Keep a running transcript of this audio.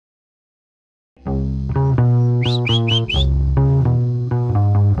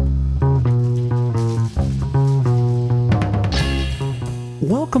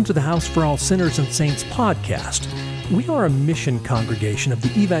Welcome to the House for All Sinners and Saints podcast. We are a mission congregation of the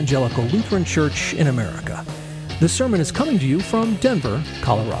Evangelical Lutheran Church in America. This sermon is coming to you from Denver,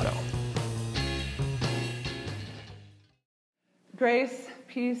 Colorado. Grace,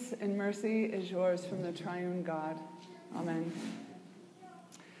 peace, and mercy is yours from the triune God. Amen.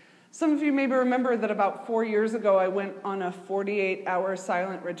 Some of you maybe remember that about 4 years ago I went on a 48-hour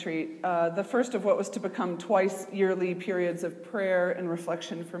silent retreat, the first of what was to become twice yearly periods of prayer and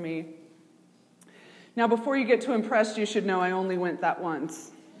reflection for me. Now, before you get too impressed, you should know I only went that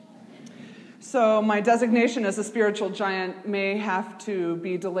once. So my designation as a spiritual giant may have to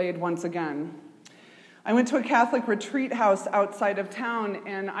be delayed once again. I went to a Catholic retreat house outside of town,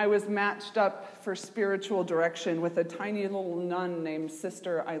 and I was matched up for spiritual direction with a tiny little nun named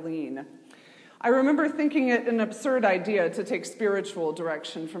Sister Eileen. I remember thinking it an absurd idea to take spiritual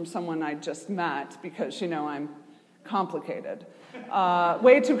direction from someone I'd just met because, I'm complicated.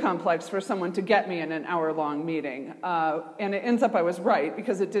 Way too complex for someone to get me in an hour-long meeting. And it ends up I was right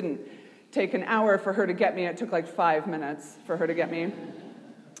because it didn't take an hour for her to get me. It took like 5 minutes for her to get me.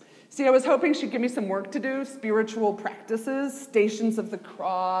 See, I was hoping she'd give me some work to do, spiritual practices, Stations of the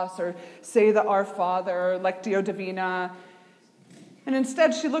Cross, or say the Our Father, Lectio Divina. And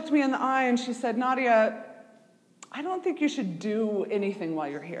instead, she looked me in the eye and she said, Nadia, I don't think you should do anything while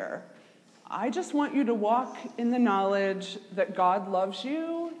you're here. I just want you to walk in the knowledge that God loves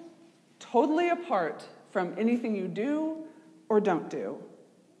you, totally apart from anything you do or don't do.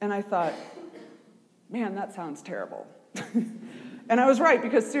 And I thought, man, that sounds terrible. And I was right,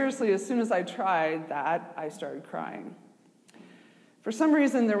 because seriously, as soon as I tried that, I started crying. For some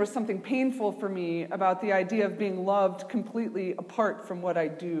reason, there was something painful for me about the idea of being loved completely apart from what I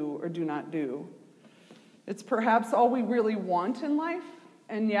do or do not do. It's perhaps all we really want in life,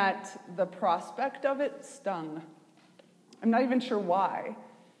 and yet the prospect of it stung. I'm not even sure why.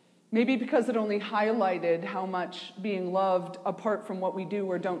 Maybe because it only highlighted how much being loved apart from what we do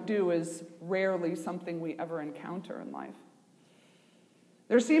or don't do is rarely something we ever encounter in life.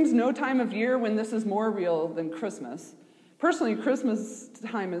 There seems no time of year when this is more real than Christmas. Personally, Christmas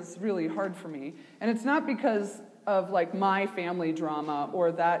time is really hard for me. And it's not because of my family drama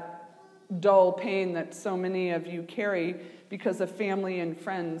or that dull pain that so many of you carry because of family and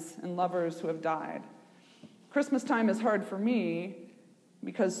friends and lovers who have died. Christmas time is hard for me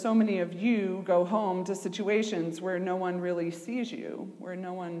because so many of you go home to situations where no one really sees you, where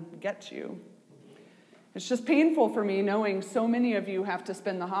no one gets you. It's just painful for me knowing so many of you have to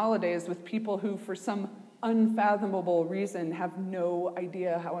spend the holidays with people who, for some unfathomable reason, have no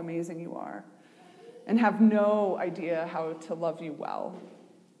idea how amazing you are and have no idea how to love you well.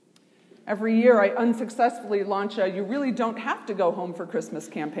 Every year, I unsuccessfully launch a "you really don't have to go home for Christmas"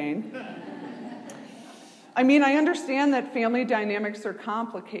 campaign. I understand that family dynamics are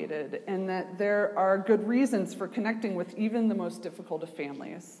complicated and that there are good reasons for connecting with even the most difficult of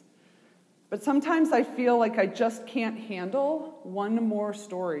families. But sometimes I feel like I just can't handle one more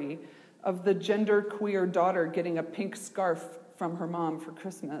story of the genderqueer daughter getting a pink scarf from her mom for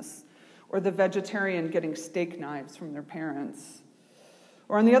Christmas, or the vegetarian getting steak knives from their parents.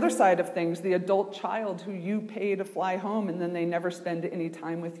 Or on the other side of things, the adult child who you pay to fly home and then they never spend any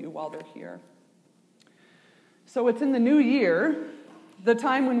time with you while they're here. So it's in the new year, the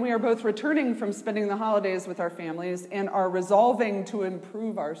time when we are both returning from spending the holidays with our families and are resolving to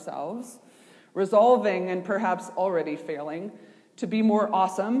improve ourselves, resolving and perhaps already failing, to be more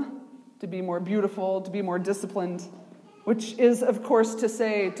awesome, to be more beautiful, to be more disciplined, which is, of course, to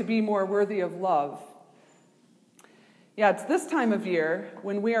say, to be more worthy of love. Yeah, it's this time of year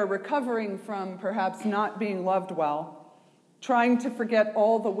when we are recovering from perhaps not being loved well, trying to forget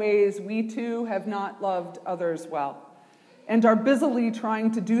all the ways we too have not loved others well, and are busily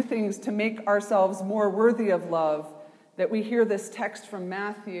trying to do things to make ourselves more worthy of love, that we hear this text from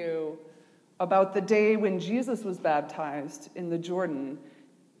Matthew about the day when Jesus was baptized in the Jordan.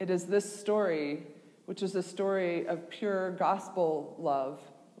 It is this story, which is a story of pure gospel love,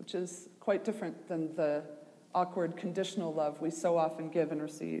 which is quite different than the awkward conditional love we so often give and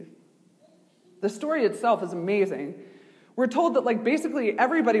receive. The story itself is amazing. We're told that basically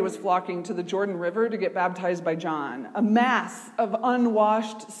everybody was flocking to the Jordan River to get baptized by John. A mass of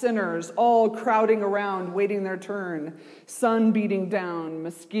unwashed sinners all crowding around, waiting their turn. Sun beating down,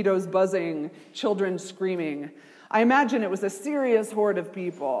 mosquitoes buzzing, children screaming. I imagine it was a serious horde of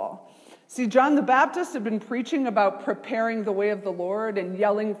people. See, John the Baptist had been preaching about preparing the way of the Lord and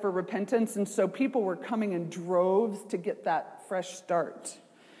yelling for repentance, and so people were coming in droves to get that fresh start.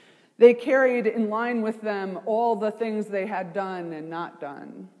 They carried in line with them all the things they had done and not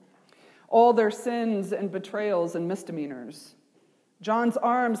done, all their sins and betrayals and misdemeanors. John's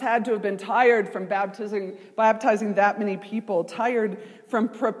arms had to have been tired from baptizing that many people, tired from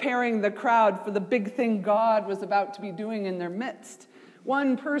preparing the crowd for the big thing God was about to be doing in their midst.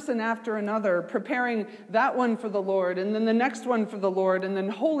 One person after another, preparing that one for the Lord, and then the next one for the Lord, and then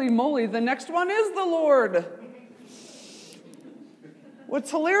holy moly, the next one is the Lord. What's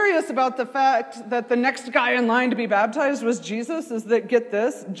hilarious about the fact that the next guy in line to be baptized was Jesus is that, get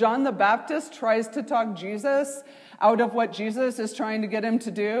this, John the Baptist tries to talk Jesus out of what Jesus is trying to get him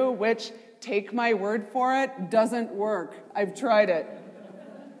to do, which, take my word for it, doesn't work. I've tried it.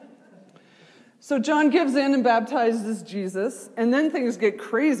 So John gives in and baptizes Jesus, and then things get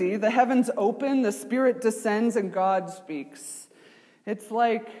crazy. The heavens open, the Spirit descends, and God speaks. It's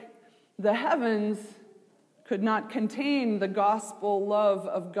like the heavens could not contain the gospel love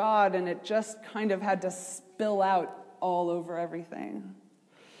of God, and it just kind of had to spill out all over everything.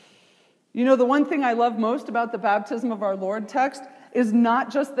 You know, the one thing I love most about the baptism of our Lord text is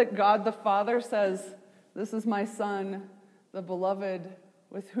not just that God the Father says, "This is my Son, the beloved,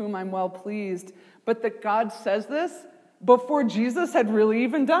 with whom I'm well pleased," but that God says this before Jesus had really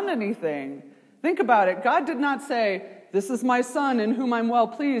even done anything. Think about it. God did not say, "This is my Son in whom I'm well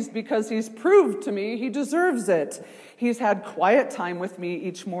pleased because he's proved to me he deserves it. He's had quiet time with me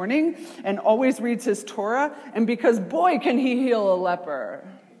each morning and always reads his Torah, and because, boy, can he heal a leper."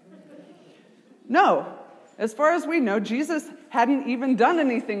 No. As far as we know, Jesus hadn't even done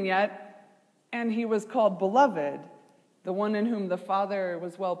anything yet, and he was called beloved, the one in whom the Father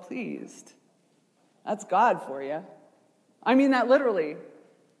was well pleased. That's God for you. I mean that literally.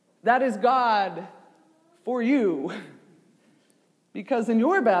 That is God for you. Because in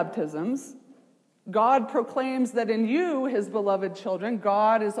your baptisms, God proclaims that in you, his beloved children,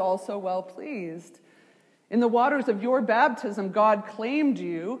 God is also well pleased. In the waters of your baptism, God claimed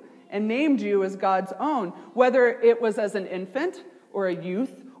you and named you as God's own, whether it was as an infant or a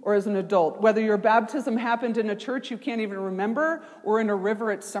youth or as an adult, whether your baptism happened in a church you can't even remember, or in a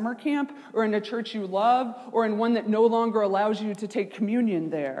river at summer camp, or in a church you love, or in one that no longer allows you to take communion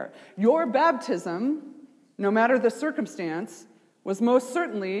there. Your baptism, no matter the circumstance, was most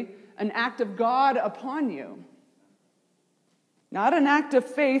certainly an act of God upon you. Not an act of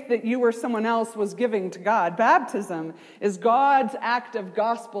faith that you or someone else was giving to God. Baptism is God's act of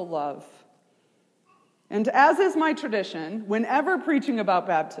gospel love. And as is my tradition, whenever preaching about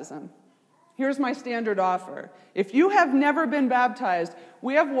baptism, here's my standard offer. If you have never been baptized,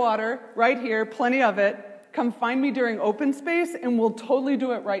 we have water right here, plenty of it. Come find me during open space and we'll totally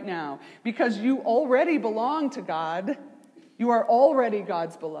do it right now. Because you already belong to God. You are already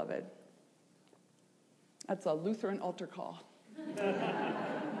God's beloved. That's a Lutheran altar call.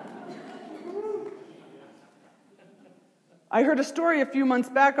 I heard a story a few months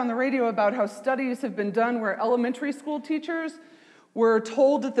back on the radio about how studies have been done where elementary school teachers were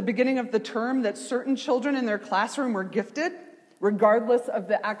told at the beginning of the term that certain children in their classroom were gifted, regardless of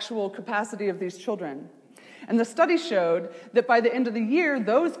the actual capacity of these children. And the study showed that by the end of the year,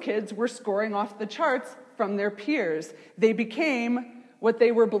 those kids were scoring off the charts from their peers. They became what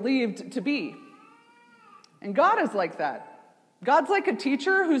they were believed to be. And God is like that. God's like a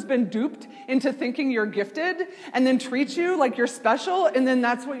teacher who's been duped into thinking you're gifted and then treats you like you're special, and then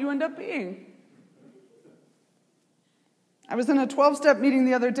that's what you end up being. I was in a 12-step meeting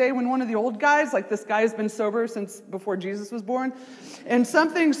the other day when one of the old guys, like this guy has been sober since before Jesus was born, and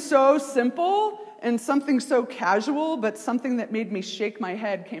something so simple and something so casual, but something that made me shake my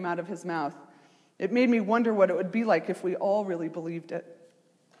head came out of his mouth. It made me wonder what it would be like if we all really believed it.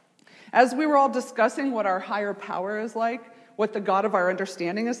 As we were all discussing what our higher power is like, what the God of our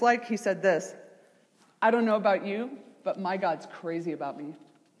understanding is like, he said this: "I don't know about you, but my God's crazy about me."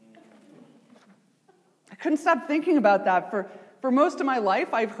 I couldn't stop thinking about that. For most of my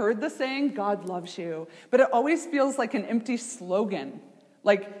life, I've heard the saying, "God loves you," but it always feels like an empty slogan,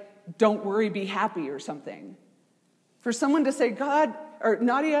 like "don't worry, be happy" or something. For someone to say, "God," or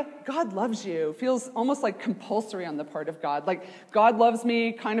 "Nadia, God loves you," feels almost like compulsory on the part of God. Like, God loves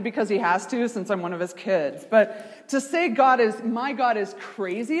me kind of because he has to, since I'm one of his kids. But to say my God is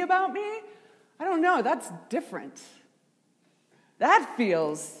crazy about me, I don't know, that's different. That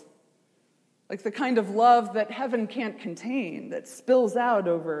feels like the kind of love that heaven can't contain, that spills out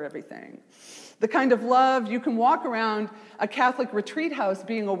over everything. The kind of love you can walk around a Catholic retreat house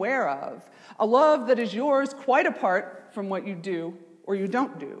being aware of. A love that is yours quite apart from what you do or you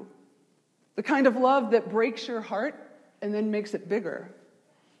don't do. The kind of love that breaks your heart and then makes it bigger.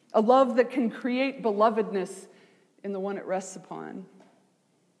 A love that can create belovedness in the one it rests upon.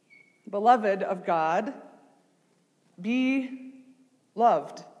 Beloved of God, be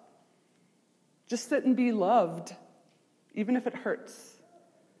loved. Just sit and be loved. even if it hurts.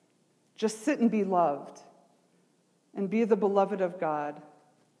 Just sit and be loved, and be the beloved of God,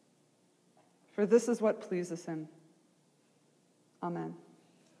 for this is what pleases him. Amen.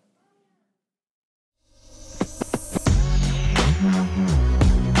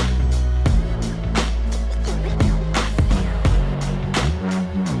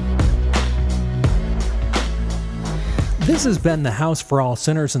 This has been the House for All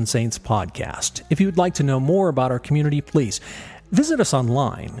Sinners and Saints podcast. If you'd like to know more about our community, please visit us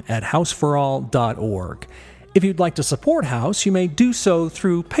online at houseforall.org. If you'd like to support House, you may do so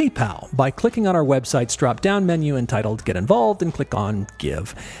through PayPal by clicking on our website's drop-down menu entitled Get Involved and click on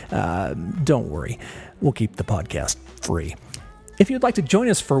Give. Don't worry, we'll keep the podcast free. If you'd like to join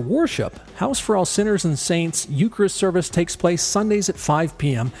us for worship, House for All Sinners and Saints Eucharist service takes place Sundays at 5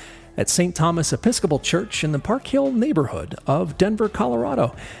 p.m. at St. Thomas Episcopal Church in the Park Hill neighborhood of Denver,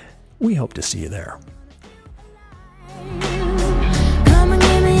 Colorado. We hope to see you there.